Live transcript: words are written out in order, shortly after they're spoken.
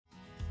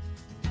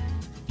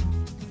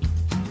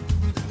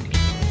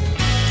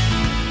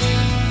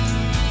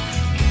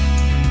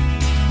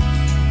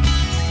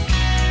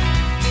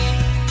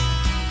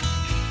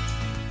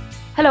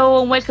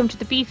Hello and welcome to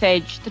the Beef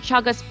Edge, the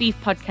Teagasc Beef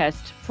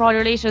Podcast, for all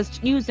your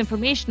latest news,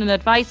 information and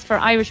advice for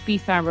Irish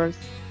beef farmers.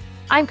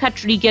 I'm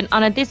Catherine Egan,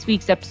 and on this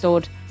week's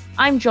episode,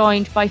 I'm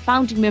joined by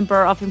founding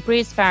member of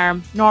Embrace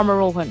Farm, Norma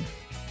Rohan.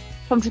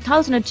 From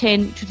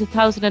 2010 to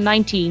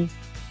 2019,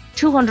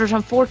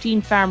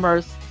 214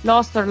 farmers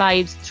lost their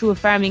lives through a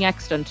farming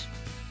accident.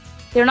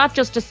 They're not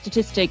just a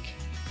statistic,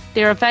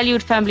 they're a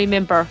valued family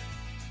member.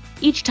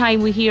 Each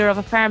time we hear of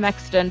a farm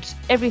accident,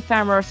 every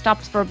farmer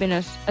stops for a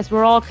minute as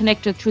we're all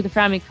connected through the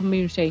farming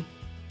community.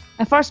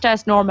 I first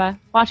asked Norma,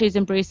 what is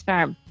Embrace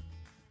Farm?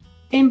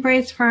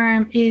 Embrace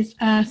Farm is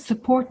a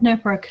support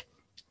network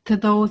to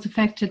those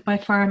affected by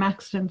farm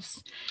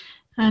accidents.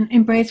 And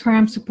Embrace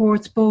Farm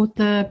supports both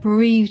the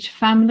bereaved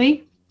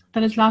family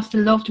that has lost a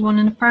loved one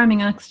in a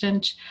farming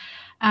accident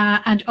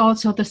and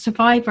also the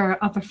survivor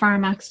of a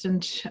farm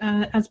accident,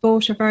 as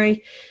both are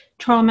very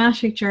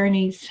traumatic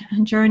journeys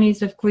and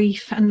journeys of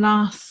grief and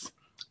loss,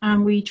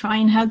 and we try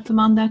and help them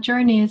on that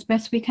journey as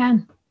best we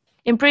can.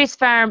 Embrace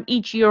Farm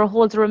each year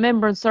holds a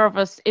remembrance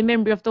service in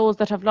memory of those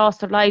that have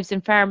lost their lives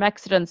in farm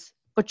accidents,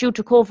 but due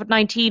to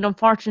COVID-19,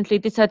 unfortunately,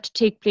 this had to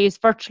take place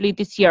virtually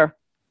this year.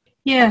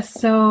 Yes,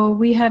 so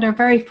we had our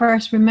very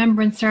first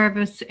remembrance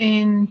service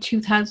in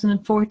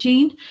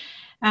 2014.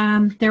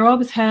 They're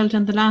always held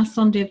on the last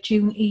Sunday of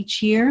June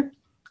each year.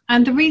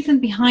 And the reason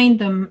behind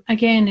them,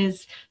 again,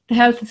 is the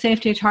Health and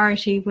Safety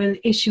Authority will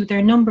issue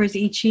their numbers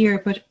each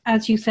year. But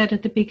as you said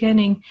at the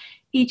beginning,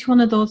 each one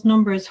of those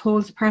numbers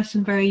holds a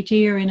person very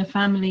dear in a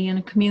family and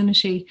a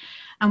community.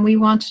 And we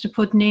wanted to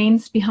put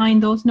names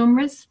behind those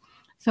numbers.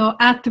 So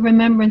at the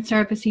Remembrance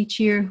Service each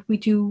year, we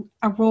do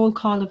a roll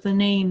call of the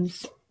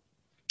names.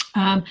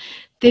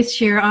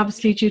 This year,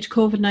 obviously, due to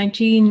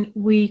COVID-19,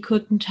 we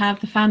couldn't have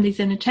the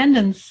families in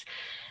attendance,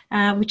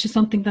 which is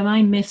something that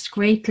I missed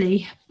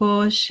greatly.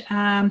 But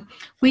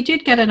we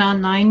did get it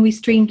online. We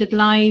streamed it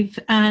live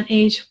and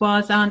it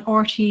was on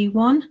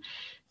RTE1.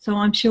 So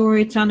I'm sure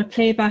it's on a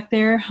playback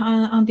there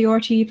on the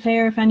RTE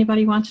player if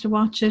anybody wanted to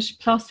watch it.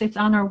 Plus, it's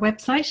on our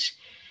website.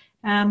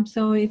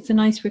 So it's a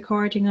nice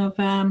recording of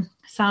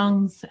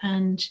songs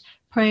and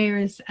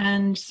prayers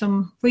and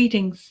some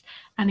readings.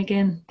 And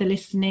again, the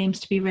list of names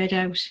to be read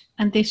out.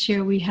 And this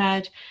year we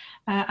had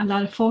a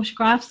lot of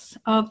photographs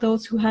of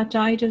those who had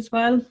died as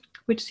well,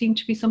 which seemed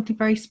to be something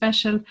very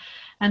special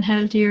and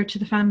held dear to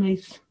the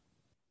families.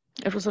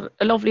 It was a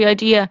lovely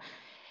idea.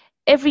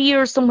 Every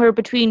year, somewhere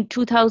between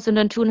 2,000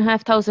 and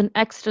 2,500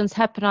 accidents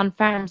happen on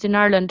farms in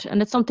Ireland,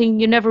 and it's something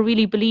you never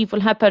really believe will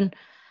happen.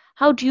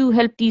 How do you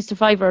help these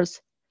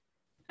survivors?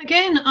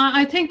 Again,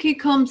 I think it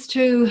comes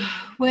to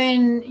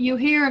when you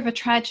hear of a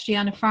tragedy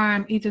on a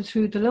farm, either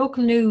through the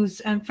local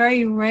news, and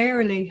very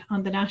rarely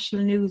on the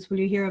national news will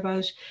you hear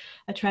about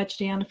a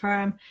tragedy on a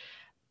farm.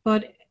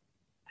 But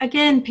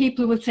again,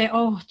 people will say,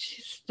 oh,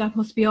 geez, that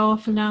must be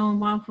awful now, and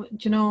what,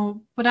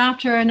 but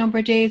after a number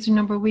of days or a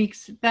number of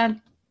weeks, that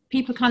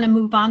people kind of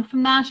move on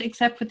from that,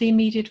 except for the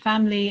immediate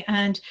family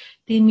and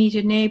the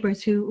immediate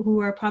neighbours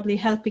who are probably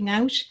helping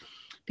out.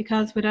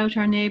 Because without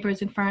our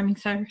neighbours in farming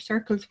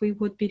circles, we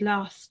would be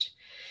lost.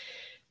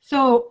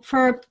 So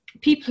for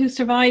people who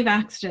survive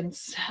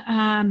accidents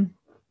and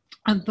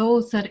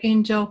those that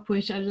end up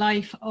with a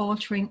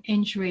life-altering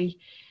injury,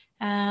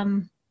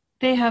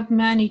 they have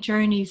many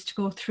journeys to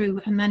go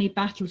through and many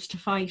battles to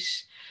fight.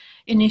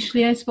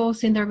 Initially, I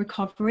suppose, in their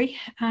recovery,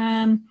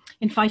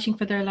 in fighting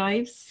for their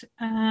lives,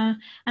 and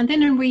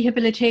then in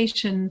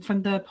rehabilitation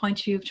from the point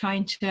of view of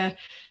trying to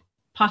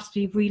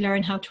possibly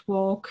relearn how to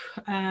walk,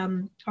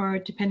 or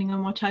depending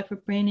on what type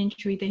of brain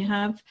injury they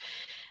have.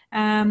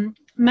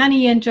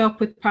 Many end up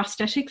with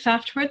prosthetics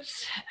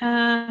afterwards,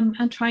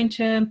 and trying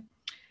to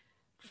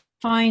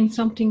find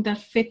something that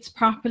fits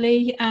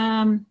properly,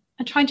 and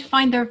trying to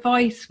find their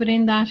voice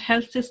within that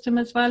health system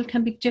as well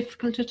can be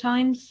difficult at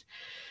times.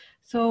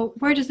 So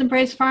where does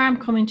Embrace Farm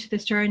come into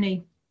this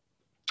journey?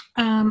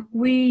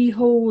 We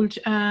hold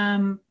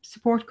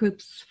support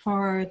groups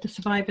for the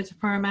survivors of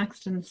farm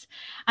accidents.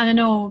 And I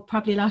know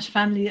probably a lot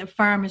of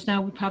farmers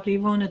now would probably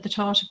run at the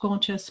thought of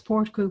going to a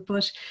support group,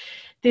 but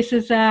this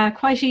is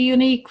quite a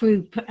unique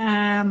group.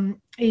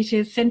 It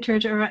is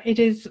centred, or it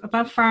is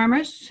about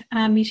farmers,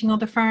 meeting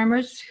other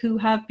farmers who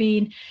have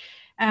been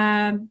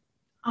on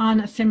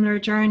a similar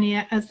journey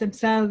as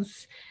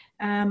themselves,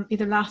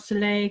 either lost a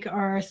leg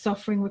or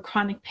suffering with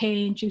chronic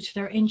pain due to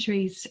their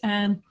injuries.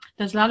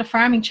 There's a lot of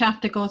farming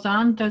chat that goes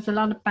on. There's a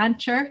lot of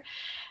banter,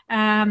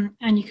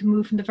 and you can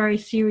move from the very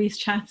serious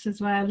chats as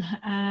well.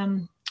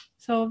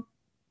 So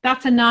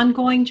that's an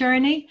ongoing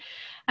journey.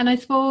 And I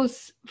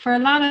suppose for a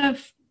lot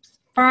of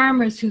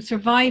farmers who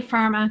survive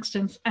farm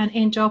accidents and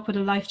end up with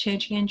a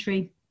life-changing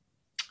injury,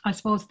 I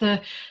suppose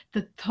the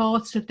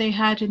thoughts that they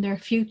had in their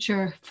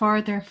future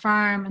for their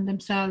farm and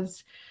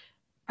themselves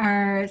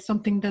are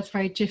something that's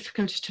very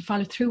difficult to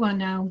follow through on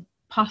now,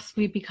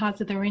 possibly because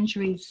of their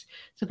injuries.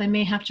 So they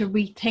may have to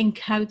rethink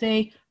how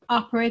they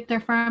operate their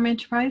farm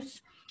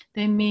enterprise.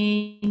 They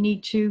may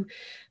need to,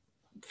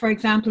 for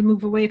example,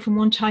 move away from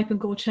one type and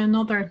go to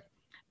another.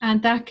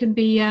 And that can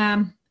be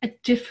a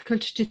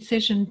difficult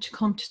decision to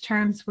come to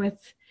terms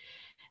with.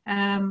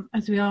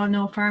 As we all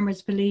know,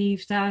 farmers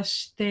believe that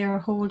they are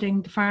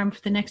holding the farm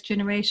for the next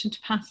generation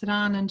to pass it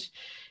on, and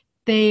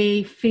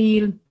they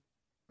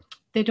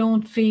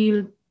don't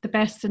feel the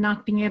best in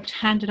not being able to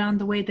hand it on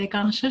the way they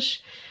got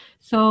it.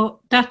 So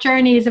that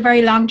journey is a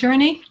very long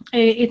journey.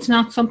 It's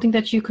not something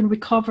that you can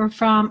recover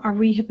from or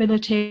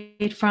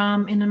rehabilitate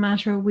from in a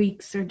matter of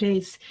weeks or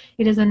days.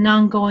 It is an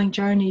ongoing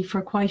journey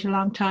for quite a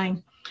long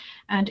time.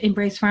 And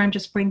Embrace Farm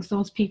just brings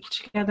those people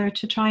together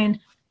to try and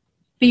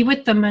be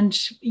with them and,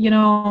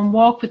 and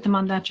walk with them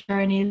on that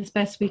journey as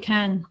best we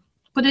can.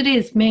 But it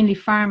is mainly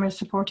farmers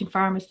supporting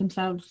farmers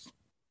themselves.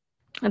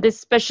 And this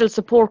special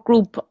support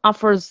group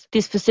offers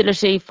this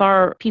facility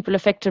for people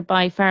affected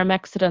by farm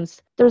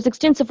accidents. There is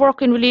extensive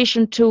work in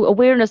relation to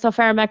awareness of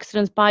farm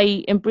accidents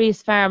by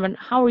Embrace Farm. And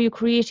how are you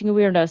creating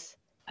awareness?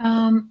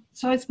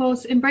 So I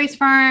suppose Embrace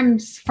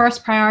Farm's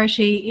first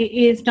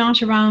priority is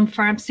not around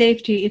farm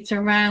safety. It's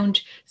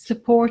around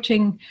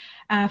supporting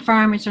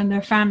farmers and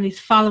their families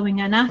following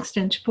an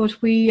accident.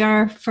 But we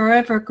are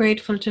forever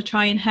grateful to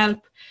try and help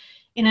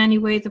in any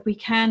way that we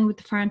can with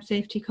the farm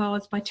safety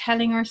cause by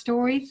telling our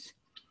stories.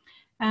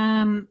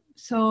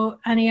 So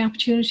any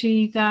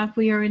opportunity that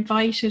we are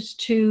invited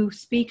to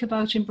speak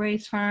about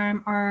Embrace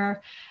Farm,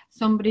 or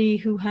somebody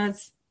who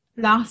has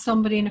lost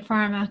somebody in a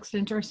farm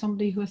accident or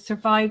somebody who has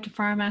survived a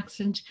farm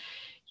accident,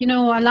 a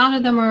lot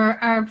of them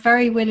are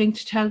very willing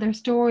to tell their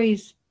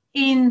stories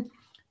in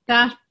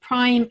that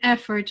prime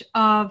effort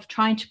of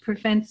trying to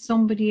prevent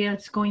somebody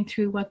else going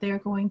through what they're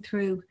going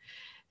through.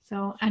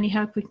 So any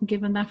help we can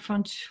give on that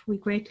front, we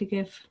greatly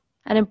give.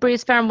 And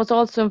Embrace Farm was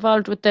also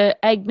involved with the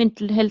Ag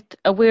Mental Health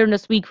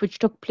Awareness Week, which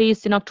took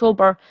place in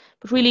October.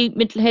 But really,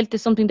 mental health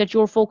is something that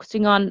you're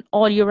focusing on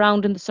all year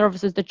round in the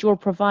services that you're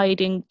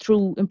providing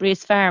through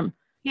Embrace Farm.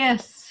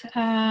 Yes,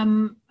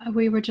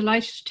 we were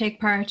delighted to take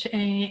part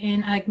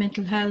in Ag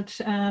Mental Health.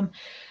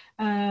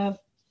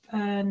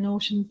 A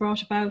notion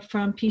brought about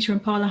from Peter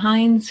and Paula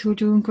Hines, who are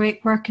doing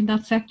great work in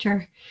that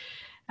sector.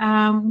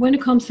 When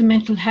it comes to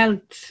mental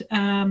health,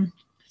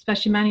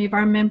 especially many of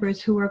our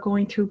members who are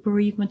going through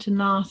bereavement and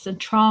loss and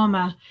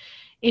trauma,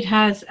 it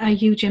has a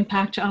huge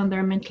impact on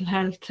their mental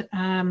health.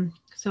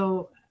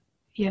 So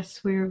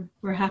yes, we're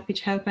happy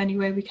to help any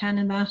way we can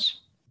in that.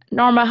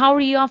 Norma, how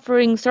are you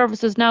offering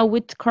services now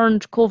with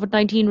current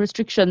COVID-19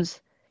 restrictions?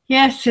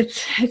 Yes,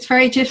 it's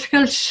very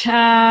difficult.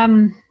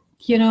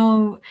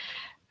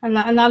 A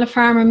lot of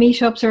farmer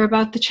meetups are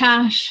about the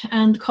chat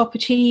and the cup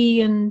of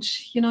tea, and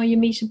you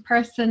meet in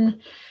person,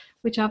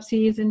 which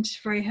obviously isn't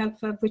very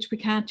helpful, which we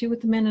can't do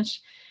at the minute.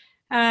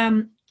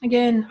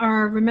 Again,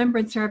 our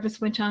remembrance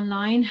service went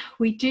online.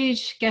 We did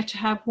get to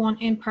have one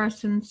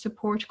in-person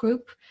support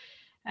group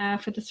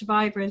for the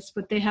survivors,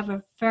 but they have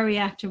a very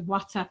active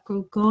WhatsApp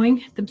group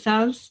going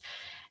themselves.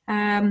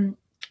 And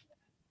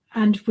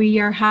we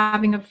are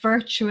having a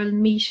virtual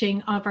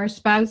meeting of our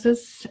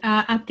spouses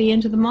at the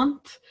end of the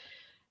month.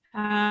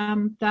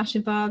 That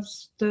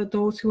involves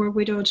those who are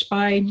widowed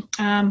by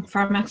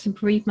farm accident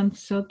bereavement,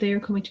 so they're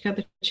coming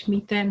together to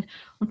meet then.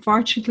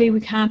 Unfortunately, we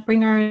can't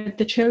bring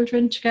the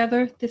children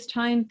together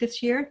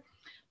this year,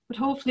 but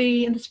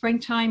hopefully in the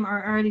springtime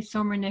or early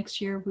summer next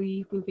year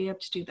we will be able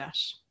to do that.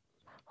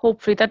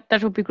 Hopefully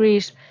that would be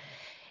great.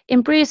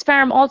 Embrace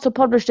Farm also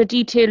published a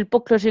detailed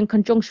booklet in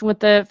conjunction with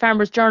the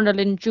Farmers Journal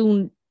in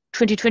June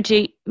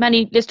 2020.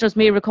 Many listeners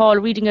may recall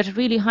reading it. It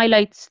really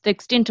highlights the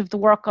extent of the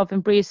work of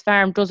Embrace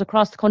Farm does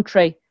across the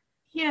country.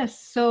 Yes,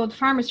 so the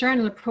Farmers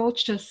Journal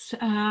approached us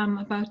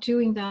about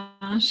doing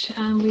that,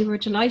 and we were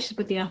delighted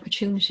with the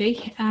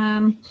opportunity.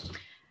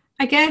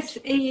 I guess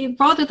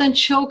rather than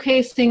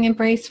showcasing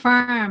Embrace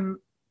Farm,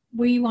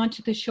 we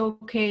wanted to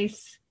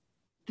showcase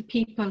the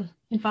people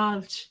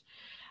involved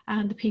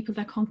and the people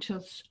that come to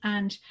us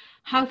and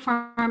how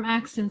farm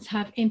accidents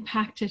have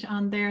impacted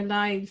on their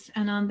lives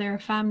and on their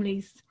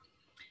families.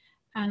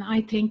 And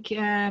I think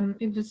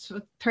it was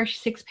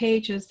 36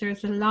 pages.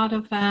 There's a lot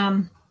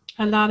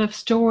of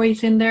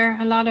stories in there,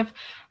 a lot of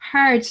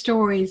hard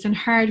stories and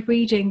hard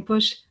reading,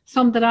 but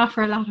some that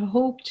offer a lot of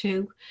hope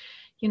too,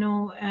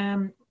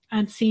 and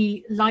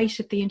see light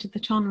at the end of the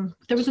tunnel.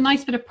 There was a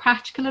nice bit of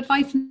practical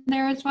advice in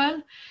there as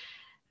well.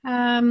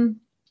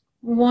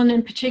 One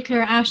in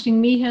particular, Aisling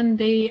Meehan,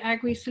 the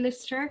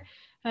agri-solicitor,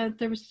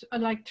 there was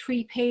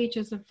 3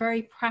 pages of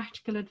very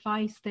practical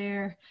advice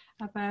there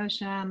about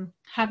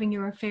having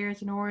your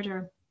affairs in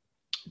order.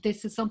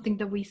 This is something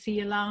that we see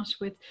a lot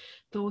with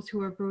those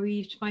who are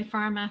bereaved by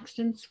farm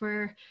accidents,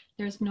 where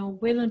there's no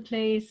will in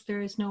place,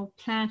 there is no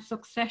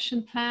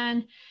succession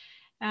plan.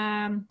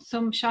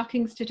 Some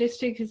shocking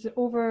statistic is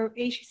over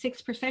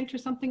 86% or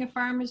something of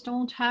farmers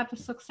don't have a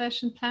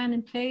succession plan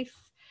in place.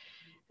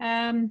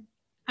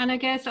 And I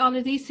guess all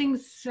of these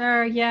things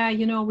are,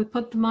 we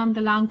put them on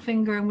the long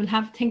finger and we'll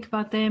have to think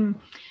about them,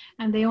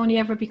 and they only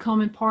ever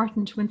become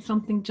important when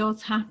something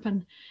does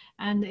happen.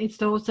 And it's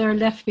those that are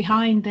left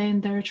behind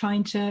then that are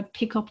trying to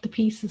pick up the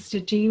pieces to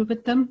deal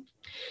with them.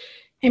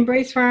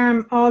 Embrace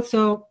Farm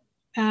also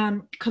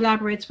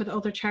collaborates with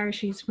other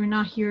charities. We're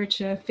not here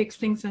to fix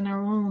things on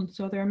our own.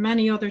 So there are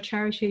many other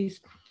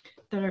charities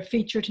that are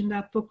featured in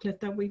that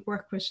booklet that we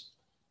work with.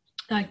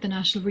 like the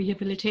National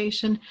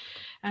Rehabilitation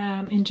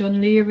in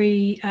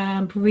Dunleary,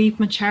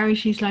 bereavement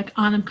charities like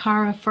Anam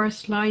Cara,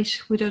 First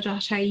Light,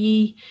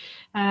 Widow.ie.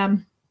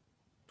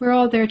 We're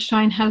all there to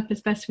try and help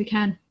as best we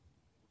can.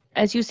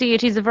 As you say,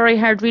 it is a very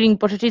hard reading,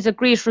 but it is a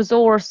great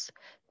resource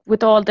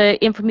with all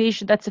the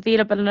information that's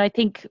available. And I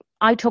think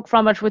I took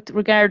from it with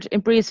regard,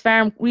 Embrace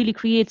Farm really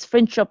creates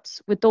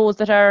friendships with those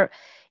that are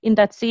in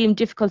that same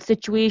difficult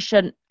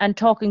situation, and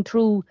talking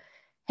through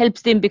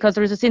helps them because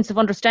there is a sense of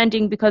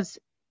understanding because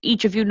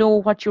each of you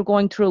know what you're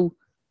going through.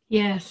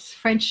 Yes,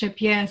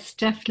 friendship, yes,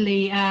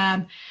 definitely.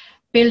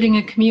 Building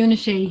a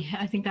community,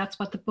 I think that's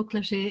what the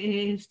booklet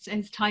is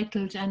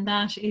titled, and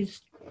that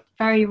is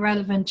very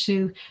relevant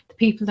to the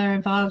people that are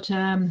involved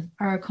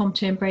or come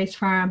to Embrace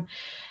Farm.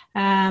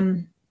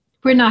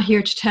 We're not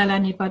here to tell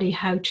anybody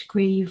how to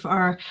grieve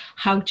or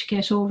how to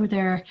get over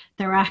their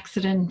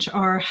accident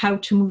or how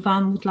to move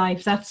on with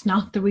life. That's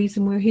not the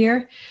reason we're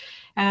here.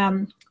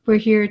 We're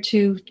here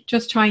to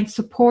just try and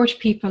support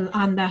people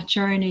on that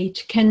journey,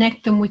 to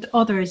connect them with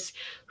others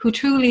who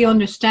truly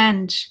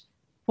understand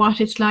what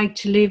it's like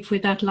to live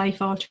with that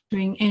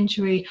life-altering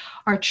injury,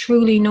 or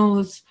truly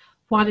knows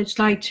what it's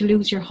like to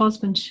lose your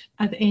husband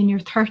in your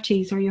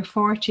 30s or your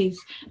 40s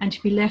and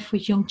to be left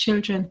with young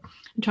children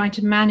and trying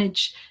to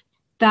manage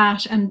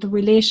that, and the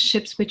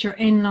relationships with your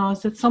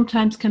in-laws that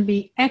sometimes can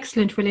be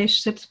excellent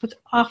relationships but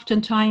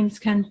oftentimes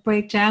can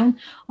break down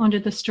under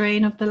the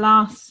strain of the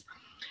loss.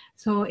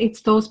 So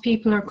it's those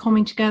people are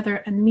coming together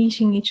and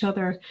meeting each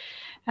other.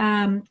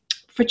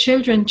 For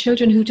children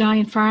who die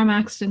in farm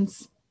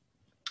accidents,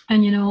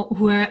 and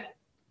who are,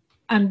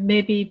 and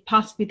maybe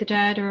possibly the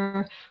dad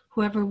or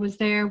whoever was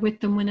there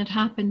with them when it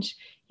happened,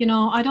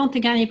 I don't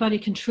think anybody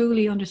can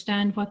truly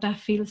understand what that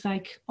feels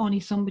like, only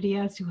somebody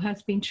else who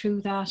has been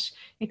through that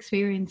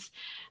experience.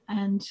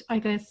 And I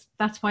guess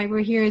that's why we're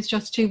here, is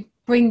just to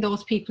bring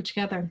those people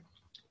together,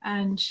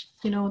 and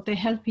they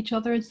help each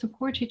other and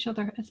support each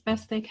other as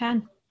best they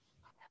can.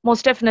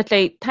 Most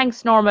definitely.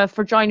 Thanks, Norma,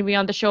 for joining me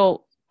on the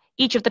show.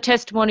 Each of the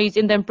testimonies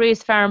in the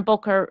Embrace Farm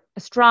book are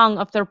strong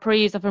of their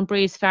praise of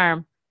Embrace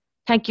Farm.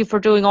 Thank you for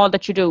doing all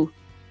that you do.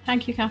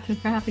 Thank you, Catherine,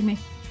 for having me.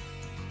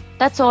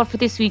 That's all for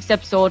this week's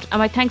episode, and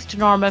my thanks to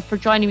Norma for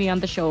joining me on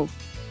the show.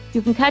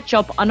 You can catch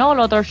up on all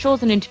other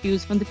shows and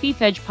interviews from the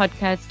Beef Edge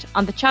podcast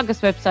on the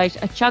Teagasc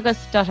website at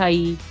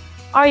teagasc.ie,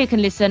 or you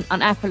can listen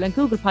on Apple and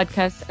Google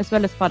Podcasts as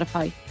well as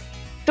Spotify.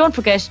 Don't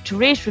forget to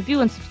rate,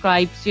 review and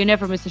subscribe so you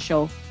never miss a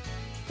show.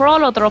 For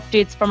all other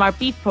updates from our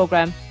beef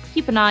programme,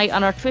 keep an eye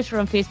on our Twitter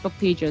and Facebook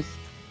pages.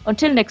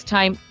 Until next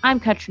time, I'm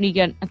Catherine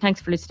Egan, and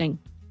thanks for listening.